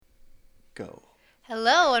Go.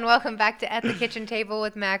 Hello and welcome back to At the Kitchen Table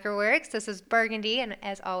with Macroworks. This is Burgundy, and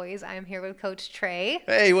as always, I'm here with Coach Trey.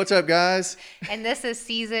 Hey, what's up, guys? And this is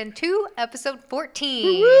season 2, episode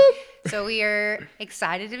 14. So we are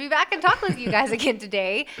excited to be back and talk with you guys again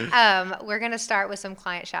today. We're going to start with some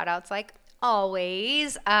client shout outs like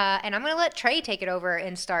always. And I'm going to let Trey take it over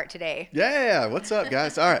and start today. Yeah, what's up,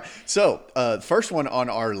 guys? All right. So, the first one on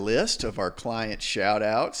our list of our client shout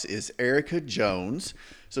outs is Erica Jones.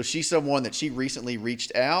 So she's someone that she recently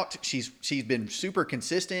reached out. She's been super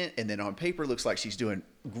consistent, and then on paper looks like she's doing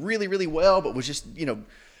really, really well, but was just,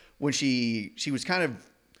 when she was kind of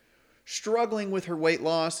struggling with her weight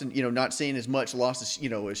loss and, not seeing as much loss as,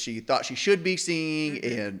 as she thought she should be seeing,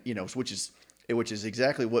 and, which is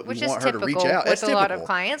exactly what we want her to reach out. That's typical with a lot of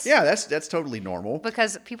clients. Yeah, that's totally normal.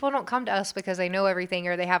 Because people don't come to us because they know everything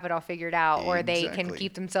or they have it all figured out or they can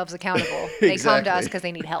keep themselves accountable. They come to us because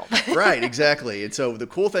they need help. Right, exactly. And so the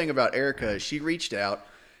cool thing about Erica is she reached out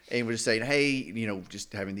and was just saying, hey,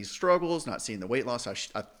 just having these struggles, not seeing the weight loss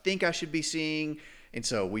I think I should be seeing. And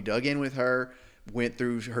so we dug in with her, went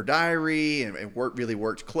through her diary and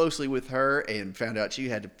worked closely with her and found out she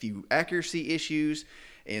had a few accuracy issues.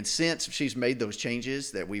 And since she's made those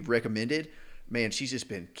changes that we've recommended, man, she's just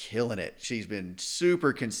been killing it. She's been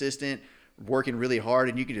super consistent, working really hard,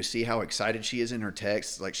 and you can just see how excited she is in her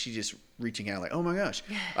texts. Like she's just reaching out like, oh my gosh,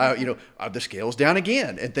 the scale's down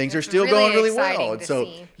again and things are still going really well. And so,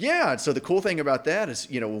 yeah. So the cool thing about that is,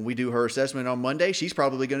 when we do her assessment on Monday, she's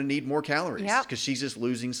probably going to need more calories because she's just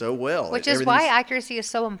losing so well. Which is why accuracy is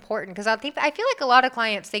so important. Because I feel like a lot of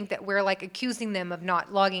clients think that we're like accusing them of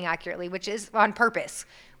not logging accurately, which is on purpose,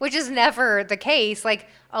 which is never the case. Like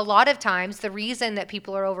a lot of times the reason that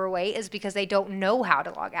people are overweight is because they don't know how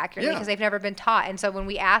to log accurately because they've never been taught. And so when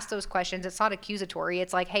we ask those questions, it's not accusatory.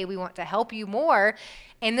 It's like, hey, we want to help you more.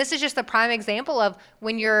 And this is just a prime example of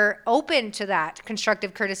when you're open to that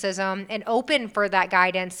constructive criticism and open for that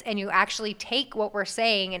guidance and you actually take what we're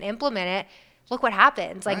saying and implement it, look what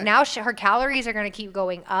happens. Like now her calories are going to keep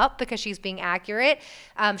going up because she's being accurate.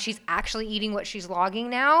 She's actually eating what she's logging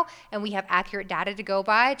now, and we have accurate data to go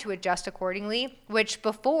by to adjust accordingly, which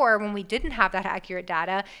before when we didn't have that accurate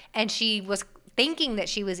data and she was thinking that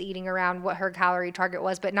she was eating around what her calorie target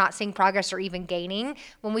was, but not seeing progress or even gaining.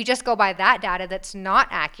 When we just go by that data that's not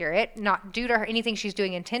accurate, not due to her anything she's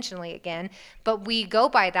doing intentionally again, but we go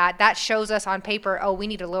by that shows us on paper, oh, we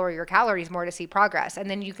need to lower your calories more to see progress. And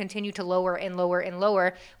then you continue to lower and lower and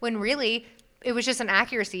lower when really it was just an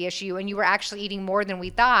accuracy issue and you were actually eating more than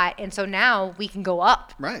we thought. And so now we can go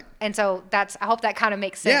up. Right. And so I hope that kind of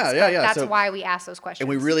makes sense. Yeah. That's why we ask those questions. And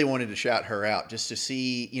we really wanted to shout her out just to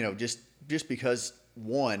see, just because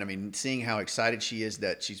seeing how excited she is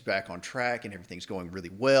that she's back on track and everything's going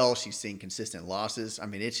really well. She's seeing consistent losses.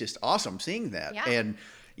 It's just awesome seeing that. Yeah. And,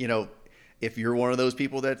 if you're one of those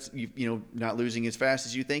people that's, not losing as fast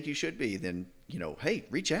as you think you should be, then, hey,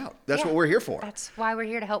 reach out. That's what we're here for. That's why we're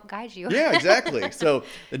here to help guide you. Yeah, exactly. So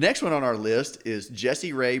the next one on our list is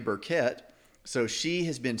Jessie Ray Burkett. So she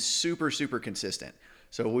has been super, super consistent.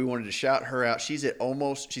 So we wanted to shout her out. She's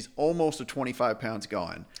almost to 25 pounds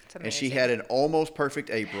gone. And she had an almost perfect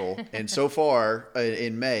April. And so far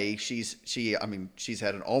in May, she's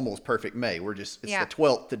had an almost perfect May. It's the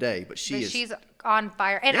 12th today, but she's on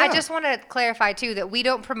fire. And I just want to clarify too that we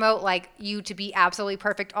don't promote like you to be absolutely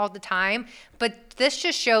perfect all the time, but this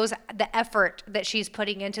just shows the effort that she's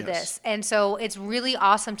putting into this. And so it's really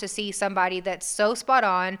awesome to see somebody that's so spot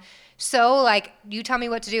on. So like you tell me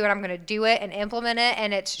what to do and I'm going to do it and implement it.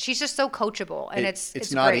 And she's just so coachable and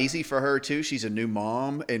it's not great. Easy for her too. She's a new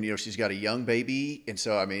mom and she's got a young baby. And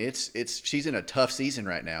so, she's in a tough season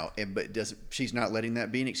right now she's not letting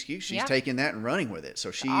that be an excuse. She's taking that and running with it. So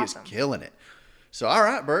she is killing it. So, all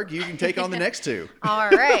right, Berg, you can take on the next two. All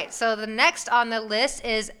right. So the next on the list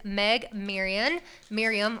is Meg Miriam.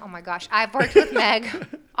 Oh my gosh. I've worked with Meg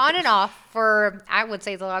on and off for, I would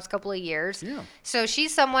say, the last couple of years. Yeah. So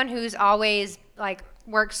she's someone who's always like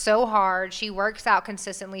works so hard. She works out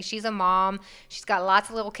consistently. She's a mom. She's got lots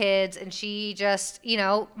of little kids, and she just,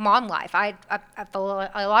 mom life. I feel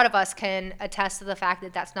a lot of us can attest to the fact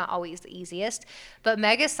that that's not always the easiest. But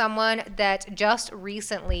Meg is someone that just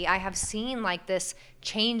recently I have seen like this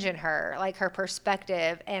change in her, like her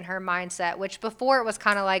perspective and her mindset, which before it was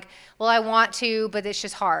kind of like, well, I want to, but it's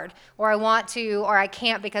just hard, or I want to, or I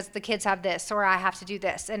can't because the kids have this, or I have to do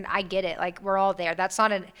this. And I get it. Like we're all there. That's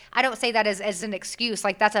not I don't say that as an excuse.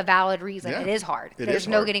 Like that's a valid reason. Yeah, it is hard. There's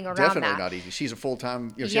no getting around Definitely that. Not easy. She's a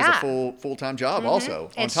full-time, she has a full-time job also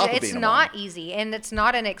on top of being a mom. It's not easy, and it's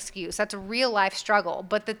not an excuse. That's a real life struggle.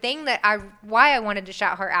 But the thing why I wanted to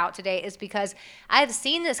shout her out today is because I've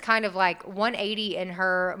seen this kind of like 180 in and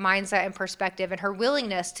her mindset and perspective and her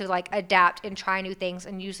willingness to like adapt and try new things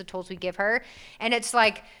and use the tools we give her. And it's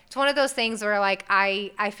like, it's one of those things where like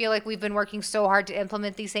I feel like we've been working so hard to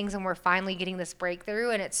implement these things and we're finally getting this breakthrough,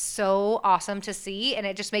 and it's so awesome to see, and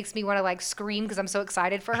it just makes me want to like scream because I'm so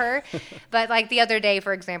excited for her. But like the other day,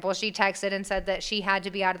 for example, she texted and said that she had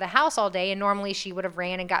to be out of the house all day, and normally she would have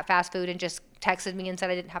ran and got fast food and just texted me and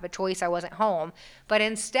said I didn't have a choice, I wasn't home. But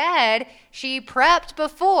instead, she prepped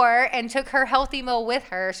before and took her healthy meal with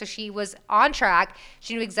her, so she was on track.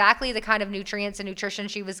 She knew exactly the kind of nutrients and nutrition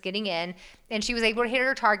she was getting in, and she was able to hit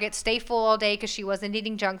her target, stay full all day because she wasn't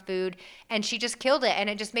eating junk food, and she just killed it. And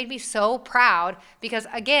it just made me so proud because,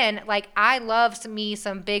 again, like I love me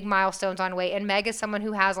some big milestones on weight, and Meg is someone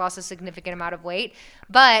who has lost a significant amount of weight,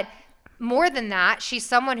 but more than that, she's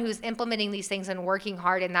someone who's implementing these things and working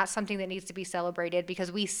hard, and that's something that needs to be celebrated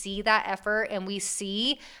because we see that effort and we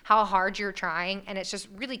see how hard you're trying, and it's just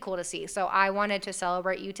really cool to see. So I wanted to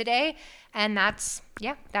celebrate you today, and that's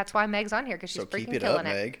why Meg's on here, because she's freaking killing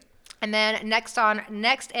it. Meg. And then next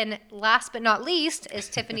and last but not least is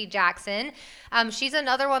Tiffany Jackson. She's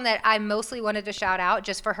another one that I mostly wanted to shout out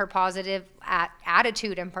just for her positive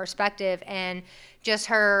attitude and perspective and just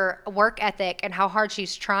her work ethic and how hard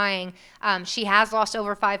she's trying. She has lost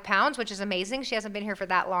over 5 pounds, which is amazing. She hasn't been here for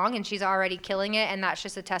that long, and she's already killing it, and that's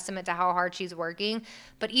just a testament to how hard she's working.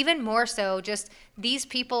 But even more so, just these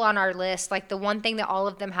people on our list, like the one thing that all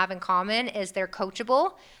of them have in common is they're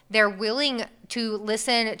coachable. They're willing to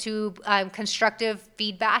listen to constructive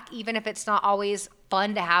feedback, even if it's not always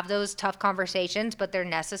fun to have those tough conversations, but they're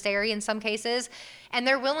necessary in some cases. And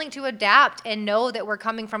they're willing to adapt and know that we're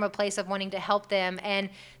coming from a place of wanting to help them. And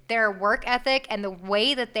their work ethic and the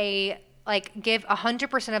way that they like give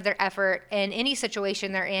 100% of their effort in any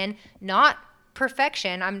situation they're in, not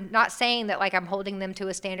perfection. I'm not saying that like I'm holding them to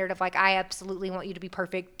a standard of like I absolutely want you to be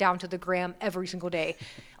perfect down to the gram every single day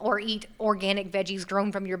or eat organic veggies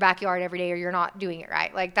grown from your backyard every day or you're not doing it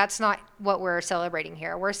right. Like that's not what we're celebrating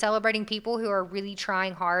here. We're celebrating people who are really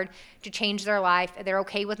trying hard to change their life. They're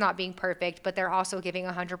okay with not being perfect, but they're also giving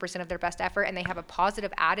 100% of their best effort, and they have a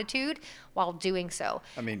positive attitude while doing so.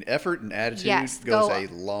 I mean, effort and attitude goes a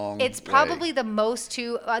long way. It's probably the most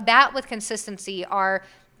that with consistency are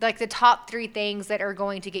like the top 3 things that are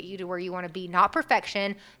going to get you to where you want to be. Not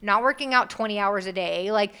perfection, not working out 20 hours a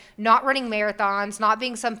day, like not running marathons, not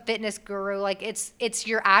being some fitness guru. Like it's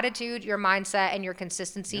your attitude, your mindset, and your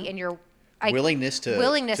consistency and your like, willingness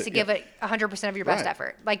to give it 100% of your best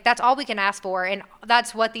effort. Like that's all we can ask for. And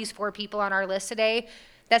that's what these 4 people on our list today,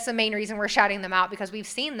 that's the main reason we're shouting them out, because we've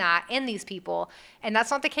seen that in these people. And that's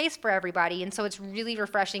not the case for everybody. And so it's really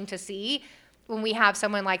refreshing to see when we have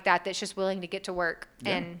someone like that that's just willing to get to work.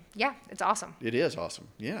 Yeah. And yeah, it's awesome. It is awesome.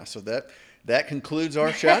 Yeah. So that concludes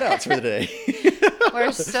our shout outs for the day.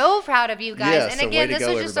 We're so proud of you guys. Yes, and again, this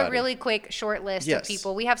was just everybody. a really quick short list of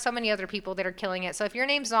people. We have so many other people that are killing it. So if your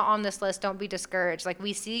name's not on this list, don't be discouraged. Like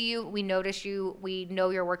we see you, we notice you, we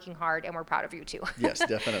know you're working hard, and we're proud of you too. Yes,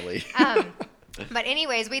 definitely. But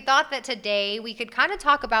anyways, we thought that today we could kind of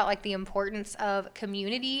talk about like the importance of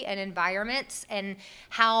community and environments and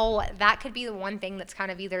how that could be the one thing that's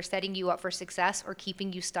kind of either setting you up for success or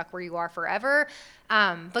keeping you stuck where you are forever.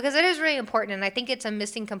 Because it is really important. And I think it's a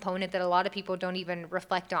missing component that a lot of people don't even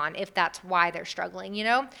reflect on if that's why they're struggling, you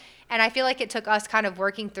know? And I feel like it took us kind of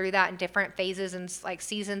working through that in different phases and like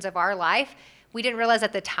seasons of our life. We didn't realize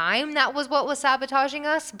at the time that was what was sabotaging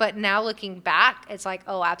us, but now looking back, it's like,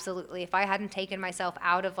 oh, absolutely. If I hadn't taken myself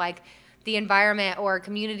out of like the environment or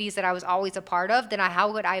communities that I was always a part of, then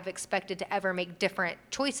how would I have expected to ever make different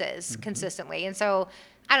choices consistently? And so,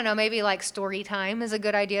 I don't know, maybe like story time is a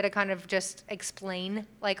good idea to kind of just explain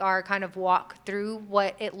like our kind of walk through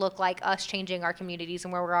what it looked like us changing our communities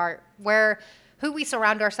and who we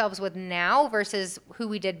surround ourselves with now versus who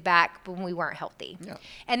we did back when we weren't healthy. Yeah.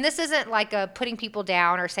 And this isn't like putting people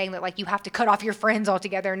down or saying that like you have to cut off your friends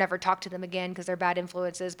altogether and never talk to them again because they're bad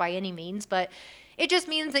influences by any means. But it just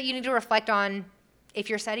means that you need to reflect on if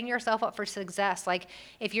you're setting yourself up for success. Like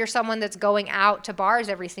if you're someone that's going out to bars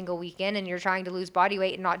every single weekend and you're trying to lose body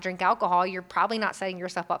weight and not drink alcohol, you're probably not setting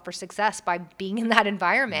yourself up for success by being in that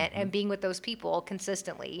environment and being with those people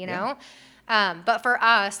consistently, you know? But for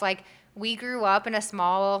us, like, we grew up in a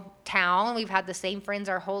small town. We've had the same friends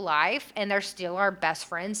our whole life, and they're still our best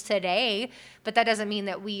friends today. But that doesn't mean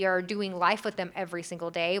that we are doing life with them every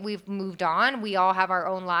single day. We've moved on. We all have our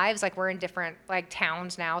own lives. Like we're in different like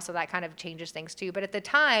towns now, so that kind of changes things too. But at the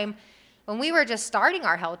time, when we were just starting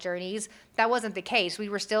our health journeys, that wasn't the case. We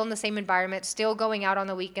were still in the same environment, still going out on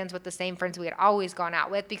the weekends with the same friends we had always gone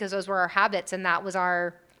out with because those were our habits, and that was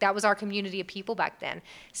our community of people back then.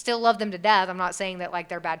 Still love them to death. I'm not saying that like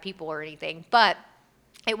they're bad people or anything, but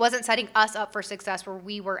it wasn't setting us up for success where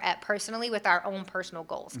we were at personally with our own personal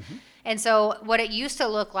goals. And so what it used to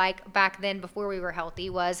look like back then before we were healthy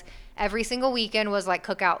was every single weekend was like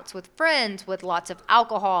cookouts with friends with lots of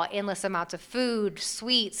alcohol, endless amounts of food,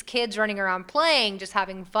 sweets, kids running around playing, just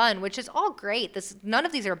having fun, which is all great. None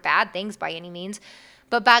of these are bad things by any means.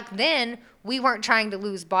 But back then we weren't trying to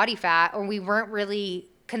lose body fat, or we weren't really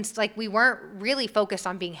focused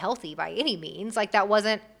on being healthy by any means. Like that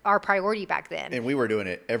wasn't our priority back then. And we were doing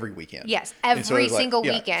it every weekend. Yes, every single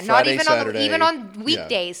weekend. Friday, not Saturday, even on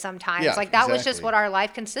weekdays sometimes. Yeah, like that was just what our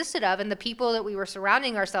life consisted of, and the people that we were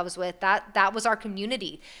surrounding ourselves with, that was our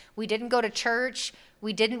community. We didn't go to church,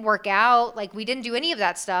 we didn't work out, like we didn't do any of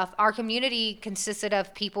that stuff. Our community consisted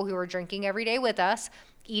of people who were drinking every day with us,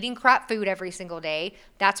 eating crap food every single day.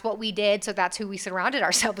 That's what we did. So that's who we surrounded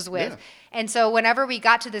ourselves with. Yeah. And so whenever we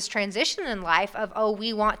got to this transition in life of, oh,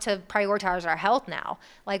 we want to prioritize our health now,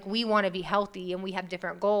 like we want to be healthy and we have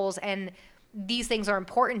different goals, and these things are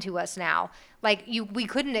important to us now. Like we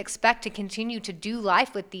couldn't expect to continue to do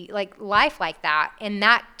life with life like that in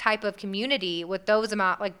that type of community with those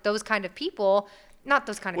kind of people. Not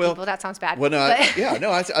those kind of people. That sounds bad. Well, no,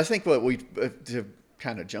 I think what we to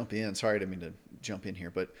kind of jump in. Sorry, I didn't mean to jump in here,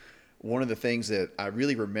 but one of the things that I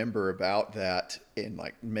really remember about that in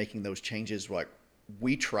like making those changes, like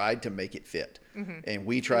we tried to make it fit, and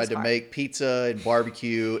we tried to make pizza and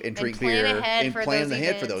barbecue and drink beer and plan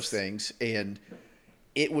ahead for those things, and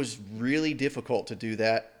it was really difficult to do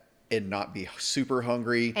that and not be super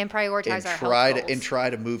hungry and prioritize our health goals. And try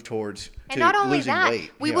to move towards and not only losing that,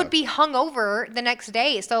 weight. We would be hungover the next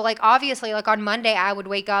day. So like obviously like on Monday I would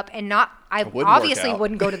wake up and I obviously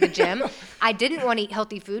wouldn't go to the gym. I didn't want to eat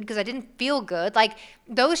healthy food because I didn't feel good. Like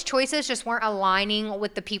those choices just weren't aligning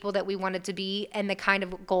with the people that we wanted to be and the kind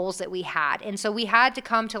of goals that we had. And so we had to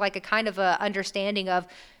come to like a kind of a understanding of,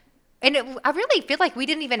 and I really feel like we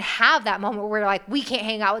didn't even have that moment where we're like, we can't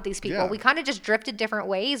hang out with these people. Yeah. We kind of just drifted different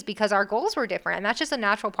ways because our goals were different. And that's just a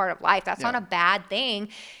natural part of life. That's not a bad thing.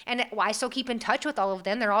 And I still keep in touch with all of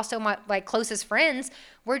them. They're also my like closest friends.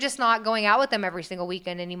 We're just not going out with them every single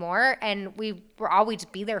weekend anymore. And we're always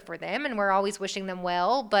be there for them and we're always wishing them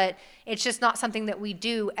well. But it's just not something that we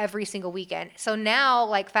do every single weekend. So now,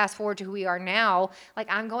 like fast forward to who we are now, like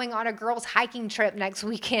I'm going on a girls hiking trip next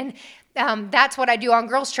weekend. That's what I do on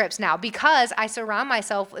girls trips now because I surround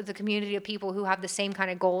myself with a community of people who have the same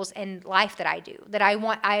kind of goals in life that I do, that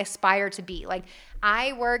I aspire to be. Like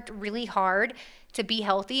I worked really hard to be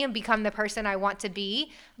healthy and become the person I want to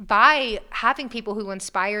be by having people who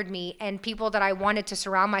inspired me and people that I wanted to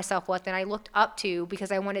surround myself with and I looked up to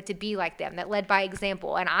because I wanted to be like them, that led by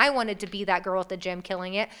example. And I wanted to be that girl at the gym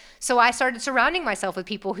killing it. So I started surrounding myself with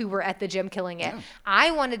people who were at the gym killing it. Yeah.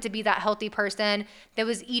 I wanted to be that healthy person that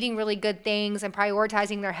was eating really good things and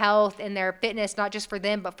prioritizing their health and their fitness, not just for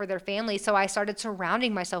them, but for their family. So I started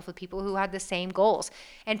surrounding myself with people who had the same goals.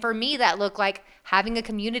 And for me, that looked like having a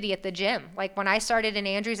community at the gym. Like when I started in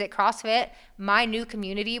Andrews at CrossFit, my new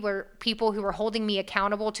community were people who were holding me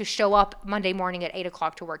accountable to show up Monday morning at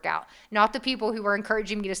 8:00 to work out, not the people who were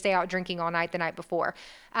encouraging me to stay out drinking all night the night before.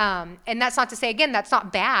 And that's not to say, again, that's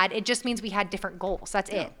not bad. It just means we had different goals. That's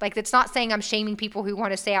it. Like, it's not saying I'm shaming people who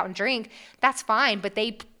want to stay out and drink. That's fine, but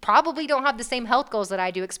they probably don't have the same health goals that I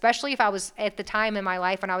do, especially if I was at the time in my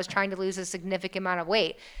life when I was trying to lose a significant amount of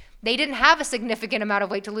weight. They didn't have a significant amount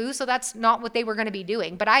of weight to lose, so that's not what they were going to be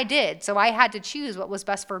doing. But I did, so I had to choose what was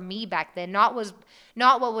best for me back then, not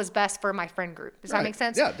what was best for my friend group. Does that make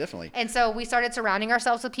sense? Yeah, definitely. And so we started surrounding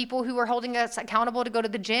ourselves with people who were holding us accountable to go to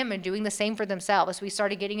the gym and doing the same for themselves. We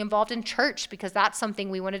started getting involved in church because that's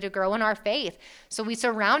something we wanted to grow in our faith. So we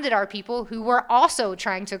surrounded our people who were also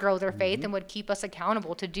trying to grow their faith and would keep us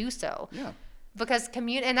accountable to do so. Yeah. Because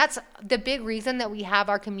and that's the big reason that we have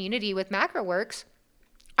our community with MacroWorks,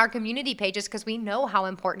 our community pages, because we know how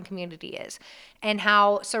important community is and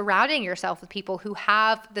how surrounding yourself with people who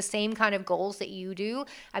have the same kind of goals that you do.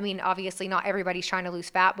 I mean, obviously not everybody's trying to lose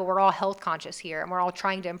fat, but we're all health conscious here and we're all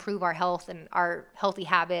trying to improve our health and our healthy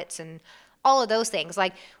habits and all of those things.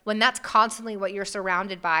 Like when that's constantly what you're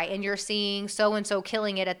surrounded by and you're seeing so-and-so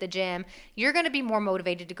killing it at the gym, you're going to be more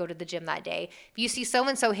motivated to go to the gym that day. If you see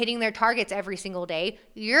so-and-so hitting their targets every single day,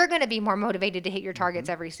 you're going to be more motivated to hit your targets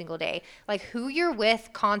every single day. Like who you're with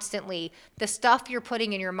constantly, the stuff you're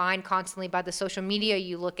putting in your mind constantly by the social media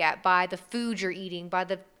you look at, by the food you're eating, by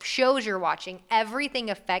the shows you're watching, everything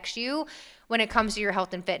affects you when it comes to your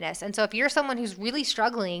health and fitness. And so if you're someone who's really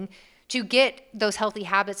struggling to get those healthy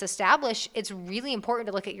habits established, it's really important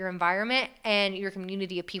to look at your environment and your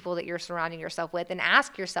community of people that you're surrounding yourself with and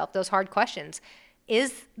ask yourself those hard questions.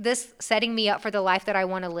 Is this setting me up for the life that I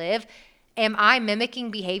want to live? am I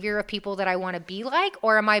mimicking behavior of people that I want to be like,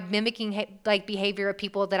 or am I mimicking like behavior of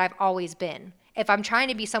people that I've always been? If I'm trying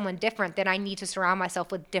to be someone different, then I need to surround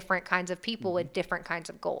myself with different kinds of people with different kinds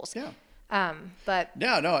of goals. Yeah. But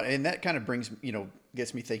No, and that kind of brings,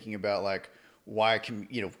 gets me thinking about like why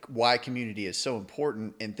community is so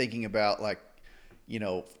important, and thinking about like,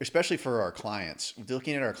 especially for our clients,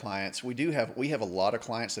 looking at our clients, we have a lot of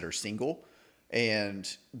clients that are single,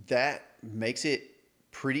 and that makes it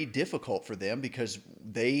pretty difficult for them because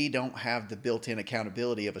they don't have the built-in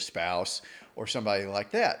accountability of a spouse or somebody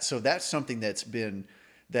like that. So that's something that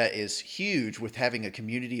is huge with having a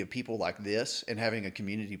community of people like this, and having a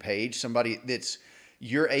community page, somebody that's,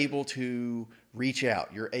 you're able to reach out,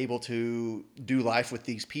 you're able to do life with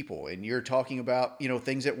these people, and you're talking about,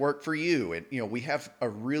 things that work for you. And, we have a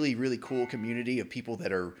really, really cool community of people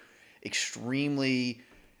that are extremely,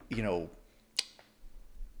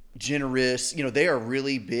 generous. They are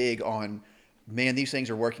really big on, man, these things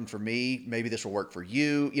are working for me. Maybe this will work for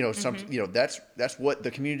you. That's what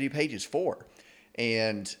the community page is for.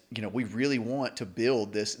 And, we really want to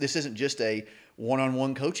build this. This isn't just a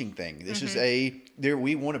one-on-one coaching thing. This is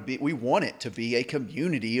we want it to be a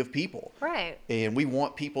community of people. Right. And we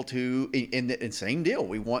want people to, and same deal.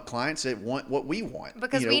 We want clients that want what we want.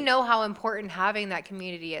 Because we know how important having that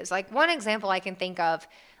community is. Like, one example I can think of,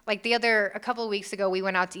 like a couple of weeks ago, we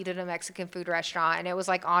went out to eat at a Mexican food restaurant, and it was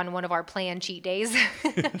like on one of our planned cheat days.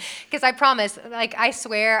 Because I promise, like, I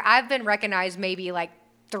swear I've been recognized maybe like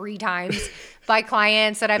 3 times by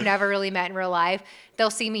clients that I've never really met in real life. They'll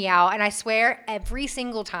see me out, and I swear every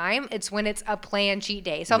single time it's when it's a planned cheat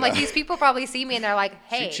day. So I'm like, these people probably see me and they're like,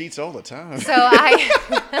 hey. She cheats all the time. So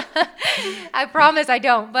I promise I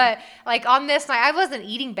don't. But like on this night, I wasn't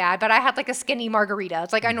eating bad, but I had like a skinny margarita.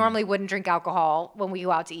 It's like I normally wouldn't drink alcohol when we go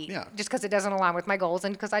out to eat, just because it doesn't align with my goals,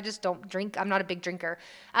 and because I just don't drink. I'm not a big drinker.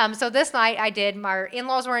 So this night I did. My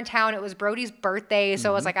in-laws were in town. It was Brody's birthday,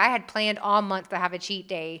 so it was like I had planned all month to have a cheat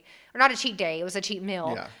day, or not a cheat day. It was a cheat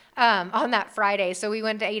meal. Yeah. On that Friday. So we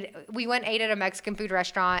went and ate at a Mexican food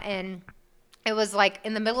restaurant, and it was like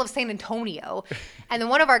in the middle of San Antonio. And then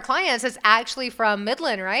one of our clients is actually from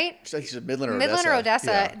Midland, right? Midland or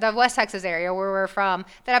Odessa. The West Texas area where we're from,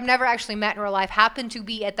 that I've never actually met in real life, happened to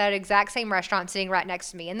be at that exact same restaurant sitting right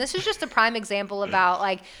next to me. And this is just a prime example about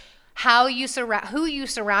like who you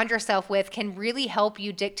surround yourself with can really help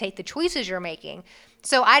you dictate the choices you're making.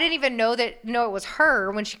 So I didn't even know it was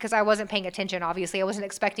her because I wasn't paying attention. Obviously, I wasn't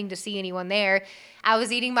expecting to see anyone there. I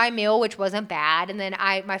was eating my meal, which wasn't bad, and then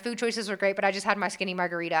my food choices were great, but I just had my skinny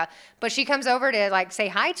margarita. But she comes over to like say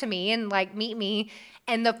hi to me and like meet me,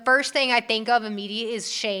 and the first thing I think of immediately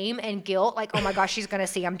is shame and guilt. Like, oh my gosh, she's gonna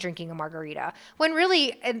see I'm drinking a margarita. When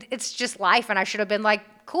really, it's just life, and I should have been like,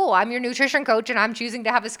 cool, I'm your nutrition coach, and I'm choosing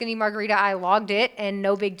to have a skinny margarita. I logged it, and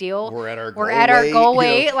no big deal. We're at our goal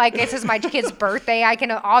weight. Like, this is my kid's birthday. I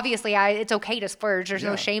can obviously, it's okay to splurge. There's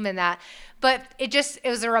no shame in that. But it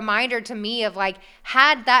was a reminder to me of like,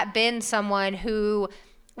 had that been someone who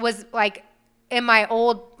was like in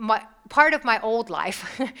part of my old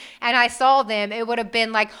life and I saw them, it would have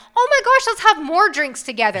been like, oh my gosh, let's have more drinks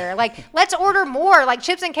together. Like, let's order more, like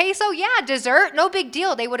chips and queso. Yeah, dessert, no big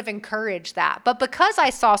deal. They would have encouraged that. But because I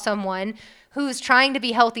saw someone who's trying to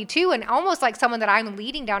be healthy too, and almost like someone that I'm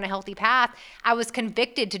leading down a healthy path, I was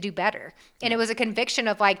convicted to do better. And it was a conviction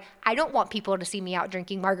of like, I don't want people to see me out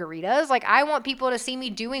drinking margaritas. Like, I want people to see me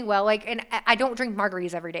doing well. Like, and I don't drink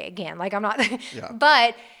margaritas every day again. Like, I'm not,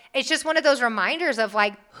 but it's just one of those reminders of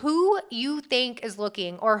like who you think is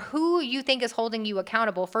looking or who you think is holding you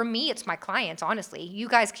accountable. For me, it's my clients, honestly. You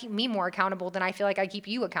guys keep me more accountable than I feel like I keep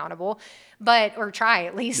you accountable, or try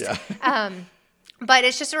at least. Yeah. But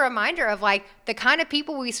it's just a reminder of like the kind of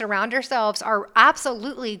people we surround ourselves are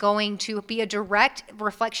absolutely going to be a direct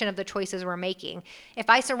reflection of the choices we're making. If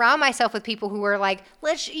I surround myself with people who are like,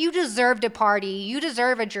 you deserve to party, you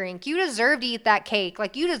deserve a drink, you deserve to eat that cake,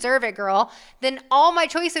 like you deserve it, girl, then all my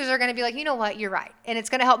choices are going to be like, you know what, you're right. And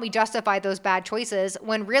it's going to help me justify those bad choices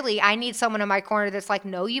when really I need someone in my corner that's like,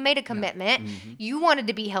 no, you made a commitment. Mm-hmm. You wanted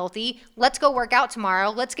to be healthy. Let's go work out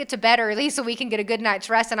tomorrow. Let's get to bed early so we can get a good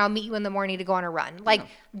night's rest, and I'll meet you in the morning to go on a run. Like,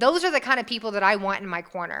 those are the kind of people that I want in my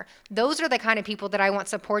corner. Those are the kind of people that I want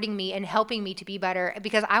supporting me and helping me to be better,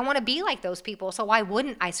 because I want to be like those people. So why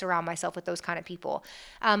wouldn't I surround myself with those kind of people?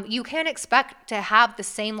 You can't expect to have the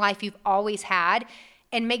same life you've always had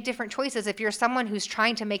and make different choices if you're someone who's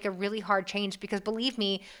trying to make a really hard change, because believe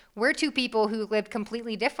me, we're two people who lived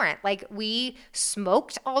completely different. Like, we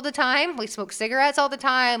smoked all the time. We smoked cigarettes all the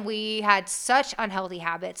time. We had such unhealthy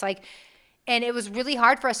habits. Like, And it was really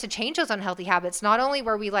hard for us to change those unhealthy habits. Not only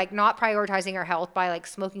were we like not prioritizing our health by like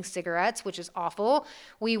smoking cigarettes, which is awful.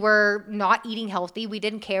 We were not eating healthy. We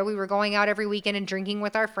didn't care. We were going out every weekend and drinking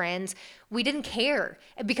with our friends. We didn't care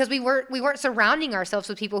because we weren't surrounding ourselves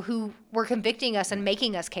with people who were convicting us and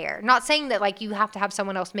making us care. Not saying that like you have to have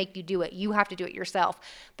someone else make you do it. You have to do it yourself.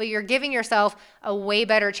 But you're giving yourself a way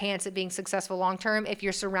better chance at being successful long term if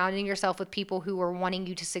you're surrounding yourself with people who are wanting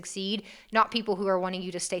you to succeed, not people who are wanting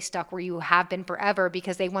you to stay stuck where you have been forever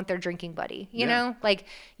because they want their drinking buddy, you know? Like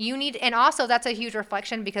you need, and also that's a huge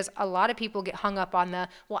reflection because a lot of people get hung up on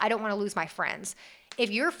well, I don't want to lose my friends. If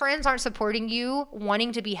your friends aren't supporting you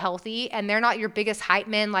wanting to be healthy and they're not your biggest hype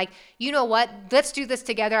men, like, you know what, let's do this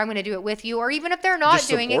together. I'm going to do it with you. Or even if they're not Just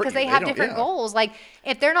doing it support because you. they They have don't- different yeah. goals, like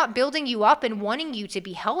if they're not building you up and wanting you to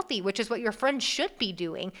be healthy, which is what your friends should be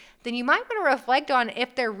doing, then you might want to reflect on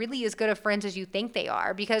if they're really as good of friends as you think they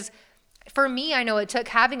are. Because for me, I know it took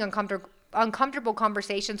having uncomfortable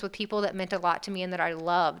conversations with people that meant a lot to me and that I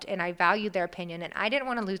loved and I valued their opinion and I didn't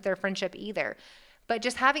want to lose their friendship either. But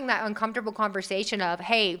just having that uncomfortable conversation of,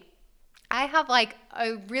 hey, I have like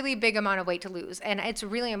a really big amount of weight to lose and it's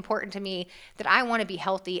really important to me that I want to be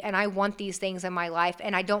healthy and I want these things in my life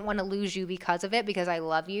and I don't want to lose you because of it because I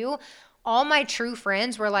love you. All my true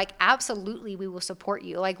friends were like, absolutely, we will support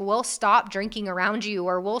you. Like we'll stop drinking around you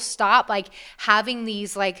or we'll stop like having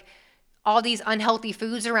these like all these unhealthy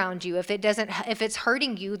foods around you. If it's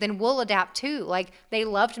hurting you, then we'll adapt too. Like they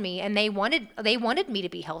loved me and they wanted me to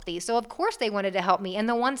be healthy. So of course they wanted to help me. And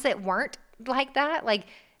the ones that weren't like that, like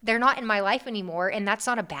they're not in my life anymore. And that's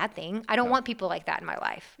not a bad thing. I don't want people like that in my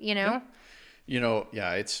life, you know? You know,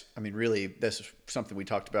 yeah, really, this is something we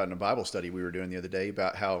talked about in a Bible study we were doing the other day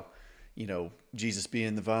about how, you know, Jesus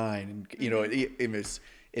being the vine. And, you know, it was,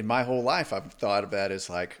 in my whole life, I've thought of that as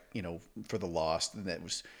like, you know, for the lost. And that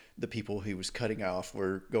was the people he was cutting off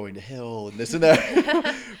were going to hell and this and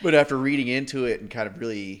that. But after reading into it and kind of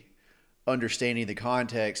really understanding the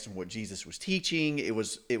context and what Jesus was teaching, it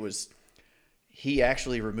was he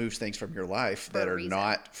actually removes things from your life that are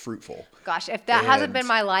not fruitful. Gosh, if that hasn't been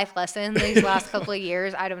my life lesson these last couple of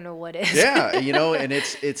years, I don't know what is. Yeah, you know, and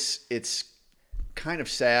it's kind of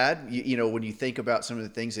sad, you know, when you think about some of the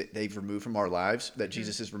things that they've removed from our lives, that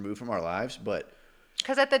Jesus has removed from our lives, but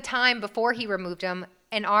because at the time before he removed them,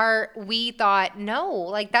 we thought, no,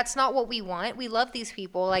 like that's not what we want. We love these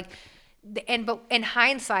people, like. But in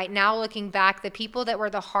hindsight, now looking back, the people that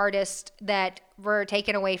were the hardest that were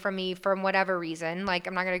taken away from me from whatever reason, like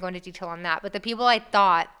I'm not going to go into detail on that, but the people I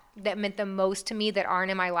thought that meant the most to me that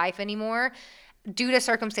aren't in my life anymore, due to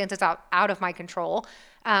circumstances out of my control,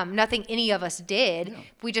 nothing any of us did. Yeah.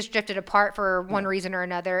 We just drifted apart for one reason or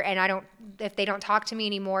another. And if they don't talk to me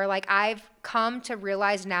anymore, like I've come to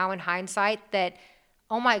realize now in hindsight that,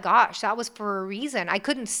 oh my gosh, that was for a reason. I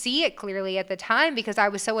couldn't see it clearly at the time because I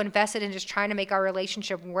was so invested in just trying to make our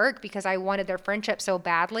relationship work because I wanted their friendship so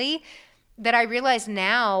badly that I realize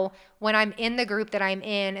now when I'm in the group that I'm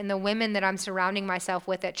in and the women that I'm surrounding myself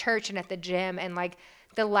with at church and at the gym and like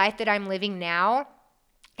the life that I'm living now,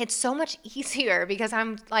 it's so much easier because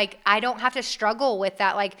I'm like, I don't have to struggle with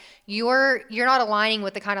that. Like you're not aligning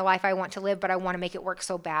with the kind of life I want to live, but I want to make it work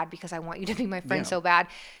so bad because I want you to be my friend so bad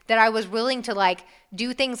that I was willing to like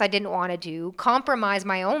do things I didn't want to do, compromise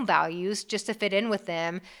my own values just to fit in with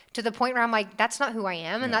them to the point where I'm like, that's not who I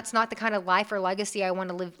am. And that's not the kind of life or legacy I want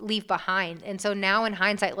to leave behind. And so now in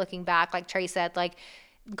hindsight, looking back, like Trey said, like,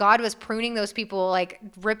 God was pruning those people, like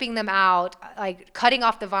ripping them out, like cutting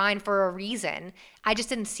off the vine for a reason. I just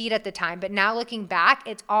didn't see it at the time. But now looking back,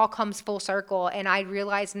 it all comes full circle. And I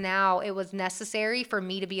realize now it was necessary for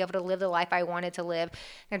me to be able to live the life I wanted to live.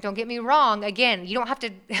 And don't get me wrong. Again, you don't have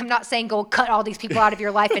to, I'm not saying go cut all these people out of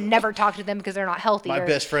your life and never talk to them because they're not healthy. My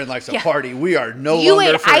best friend likes to party. We are no you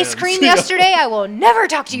longer friends. You ate ice cream yesterday. I will never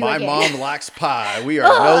talk to you My again. mom likes pie. We are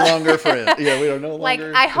no longer friends. Yeah, we are no longer. Like,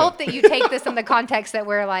 I hope that you take this in the context that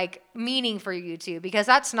we're like meaning for you two, because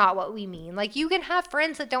that's not what we mean. Like, you can have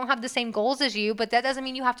friends that don't have the same goals as you, but that doesn't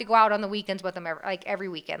mean you have to go out on the weekends with them every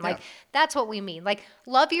weekend. Like, that's what we mean. Like,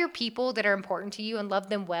 love your people that are important to you and love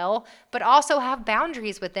them well, but also have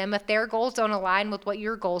boundaries with them if their goals don't align with what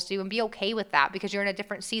your goals do, and be okay with that because you're in a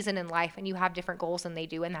different season in life and you have different goals than they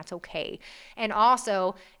do, and that's okay. And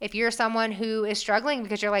also, if you're someone who is struggling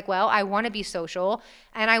because you're like, well, I want to be social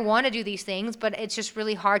and I want to do these things, but it's just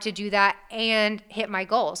really hard to do that and hit my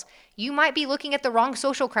goals. You might be looking at the wrong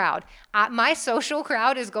social crowd. My social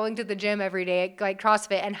crowd is going to the gym every day, like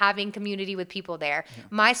CrossFit, and having community with people there. Yeah.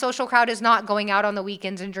 My social crowd is not going out on the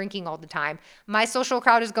weekends and drinking all the time. My social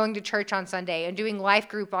crowd is going to church on Sunday and doing life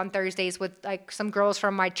group on Thursdays with like some girls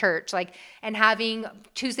from my church, like, and having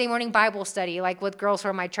Tuesday morning Bible study, like with girls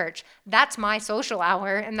from my church. That's my social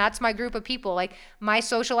hour, and that's my group of people. Like, my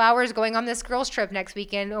social hour is going on this girls trip next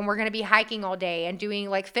weekend, and we're going to be hiking all day and doing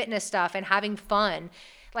like fitness stuff and having fun.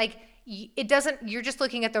 Like, it doesn't, you're just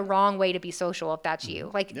looking at the wrong way to be social if that's you.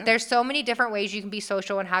 Like, there's so many different ways you can be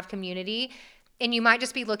social and have community, and you might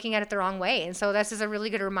just be looking at it the wrong way. And so this is a really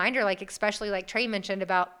good reminder, like, especially like Trey mentioned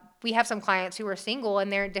about, we have some clients who are single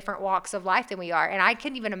and they're in different walks of life than we are. And I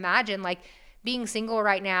couldn't even imagine like being single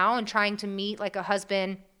right now and trying to meet like a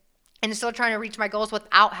husband and still trying to reach my goals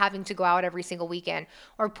without having to go out every single weekend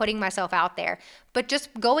or putting myself out there. But just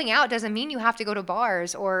going out doesn't mean you have to go to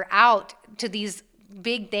bars or out to these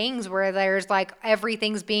big things where there's like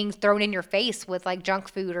everything's being thrown in your face with like junk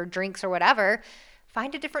food or drinks or whatever.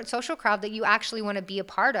 Find a different social crowd that you actually want to be a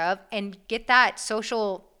part of and get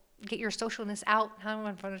your socialness out. I don't know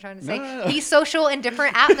what I'm trying to say. No. Be social in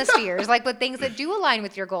different atmospheres, like with things that do align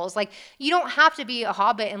with your goals. Like, you don't have to be a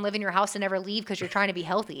hobbit and live in your house and never leave because you're trying to be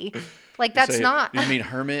healthy. Like, that's not. You mean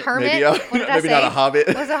hermit? Hermit? Maybe not a hobbit.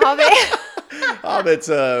 What's a hobbit? Hobbit's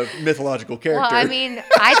a mythological character. Well, I mean,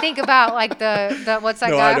 I think about like the what's that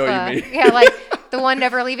guy? I know what you mean. Yeah, like the one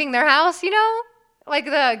never leaving their house, you know? Like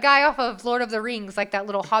the guy off of Lord of the Rings, like that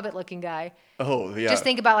little hobbit looking guy. Oh, yeah. Just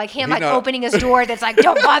think about like him opening his door that's like,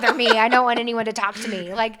 don't bother me. I don't want anyone to talk to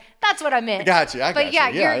me. Like, that's what I meant. Gotcha. But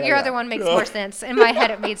your other one makes more sense. In my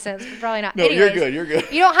head, it made sense, but probably not. No, anyways, you're good.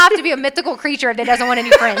 You don't have to be a mythical creature that doesn't want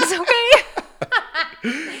any friends, okay?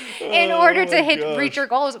 In order to reach your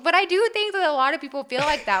goals. But I do think that a lot of people feel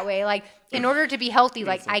like that way. Like, in order to be healthy,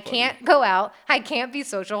 like, I can't go out. I can't be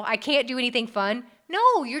social. I can't do anything fun.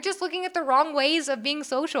 No, you're just looking at the wrong ways of being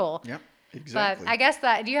social. Yep. Exactly. But I guess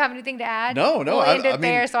do you have anything to add? No. We'll end it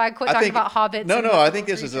there, so I quit talking about hobbits. No. I think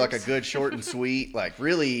this is like a good, short and sweet, like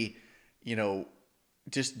really,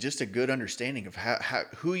 just a good understanding of how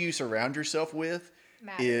who you surround yourself with.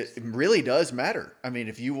 Matters. It really does matter. I mean,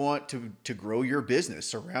 if you want to grow your business,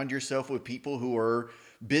 surround yourself with people who are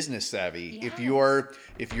business savvy. Yes.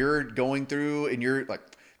 If you're going through and you're like,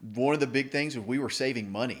 one of the big things was we were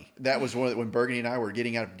saving money. That was when Burgundy and I were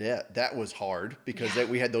getting out of debt. That was hard because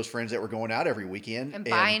we had those friends that were going out every weekend and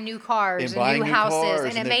buying new cars and new houses,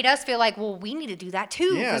 and it made us feel like, well, we need to do that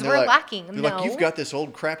too because we're lacking. They're like, you've got this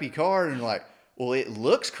old crappy car, and like, well, it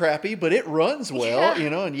looks crappy, but it runs well,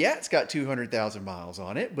 and it's got 200,000 miles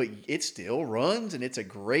on it, but it still runs, and it's a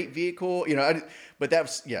great vehicle, but that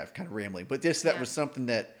was kind of rambling. But that was something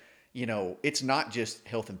that it's not just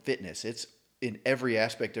health and fitness; it's in every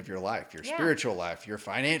aspect of your life, your spiritual life, your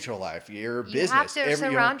financial life, your business. You have to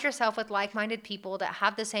surround yourself with like-minded people that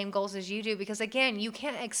have the same goals as you do, because again, you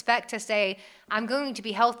can't expect to say, I'm going to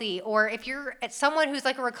be healthy. Or if you're someone who's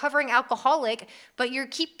like a recovering alcoholic, but you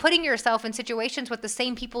keep putting yourself in situations with the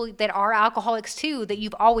same people that are alcoholics too, that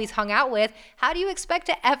you've always hung out with, how do you expect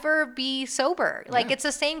to ever be sober? Like, it's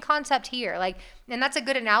the same concept here. Like, and that's a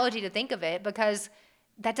good analogy to think of it, because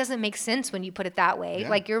that doesn't make sense when you put it that way. Yeah.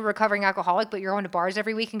 Like, you're a recovering alcoholic, but you're going to bars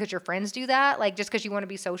every weekend because your friends do that, like just because you want to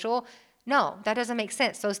be social. No, that doesn't make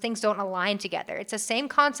sense. Those things don't align together. It's the same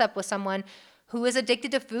concept with someone who is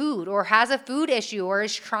addicted to food or has a food issue or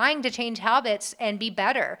is trying to change habits and be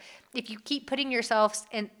better. If you keep putting yourself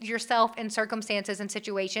in circumstances and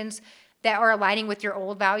situations that are aligning with your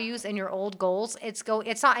old values and your old goals, it's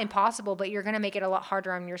not impossible, but you're going to make it a lot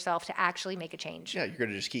harder on yourself to actually make a change. Yeah, you're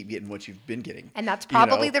going to just keep getting what you've been getting. And that's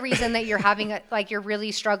probably the reason that you're having you're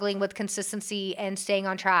really struggling with consistency and staying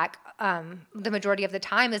on track the majority of the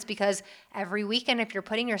time, is because every weekend, if you're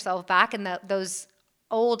putting yourself back in those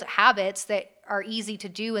old habits that are easy to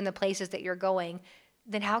do in the places that you're going,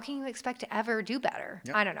 then how can you expect to ever do better?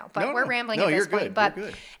 Yep. I don't know, but we're rambling at this point. But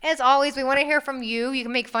as always, we want to hear from you. You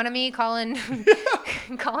can make fun of me calling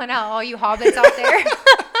out all you hobbits out there.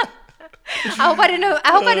 I hope I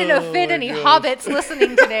didn't offend any hobbits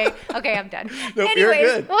listening today. Okay, I'm done. Nope,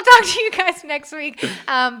 anyways, we'll talk to you guys next week.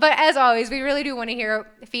 But as always, we really do want to hear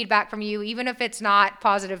feedback from you, even if it's not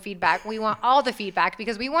positive feedback. We want all the feedback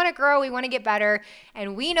because we want to grow, we want to get better,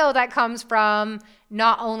 and we know that comes from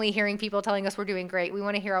not only hearing people telling us we're doing great, we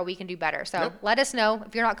want to hear how we can do better. So let us know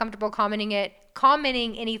if you're not comfortable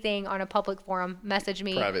commenting anything on a public forum. Message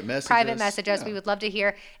me. Private message us. We would love to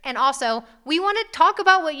hear. And also, we want to talk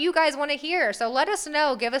about what you guys want to hear. So let us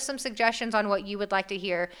know. Give us some suggestions on what you would like to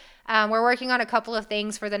hear. We're working on a couple of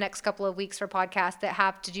things for the next couple of weeks for podcasts that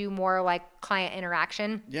have to do more like client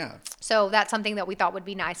interaction. Yeah. So that's something that we thought would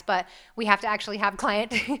be nice, but we have to actually have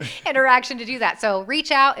client interaction to do that. So reach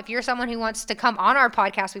out. If you're someone who wants to come on our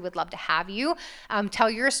podcast, we would love to have you. Tell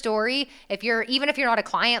your story. Even if you're not a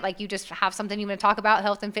client, like you just have something you want to talk about,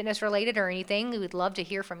 health and fitness related or anything, we would love to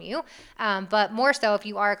hear from you. But more so, if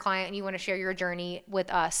you are a client and you want to share your journey with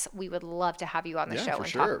us, we would love to have you on the show and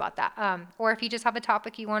talk about that. Or if you just have a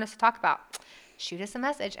topic you want us to talk about, shoot us a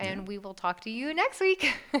message and we will talk to you next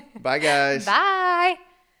week. Bye, guys. Bye.